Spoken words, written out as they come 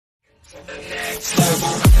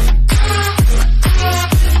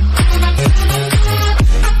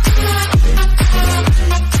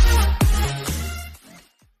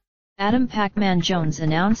Pacman Jones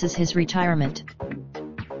announces his retirement.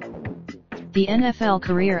 The NFL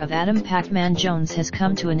career of Pacman Jones has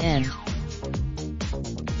come to an end.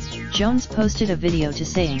 Jones posted a video to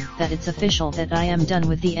saying that it's official that I am done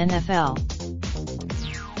with the NFL.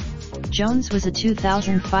 Jones was a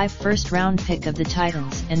 2005 first-round pick of the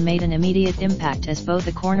Titans and made an immediate impact as both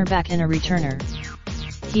a cornerback and a returner.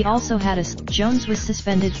 He also had Jones was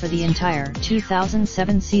suspended for the entire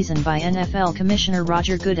 2007 season by NFL Commissioner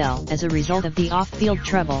Roger Goodell as a result of the off-field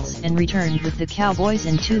troubles and returned with the Cowboys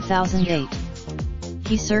in 2008.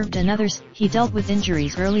 He dealt with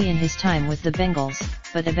injuries early in his time with the Bengals,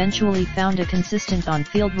 but eventually found a consistent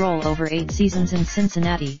on-field role over 8 seasons in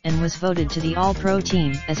Cincinnati and was voted to the All-Pro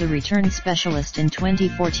team as a return specialist in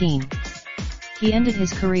 2014.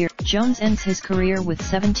 Jones ends his career with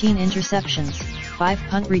 17 interceptions, 5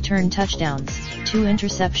 punt return touchdowns, 2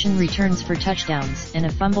 interception returns for touchdowns and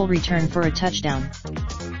a fumble return for a touchdown.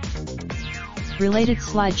 Related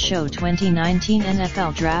slideshow 2019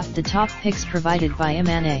 NFL Draft. The top picks provided by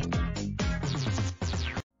M&A.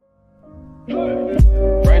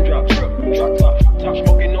 Raindrop, drop top,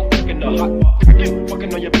 smoking, no cooking the hot pot.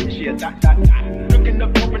 Fucking on your bitch, yeah, that. Looking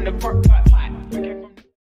up, open the park pot.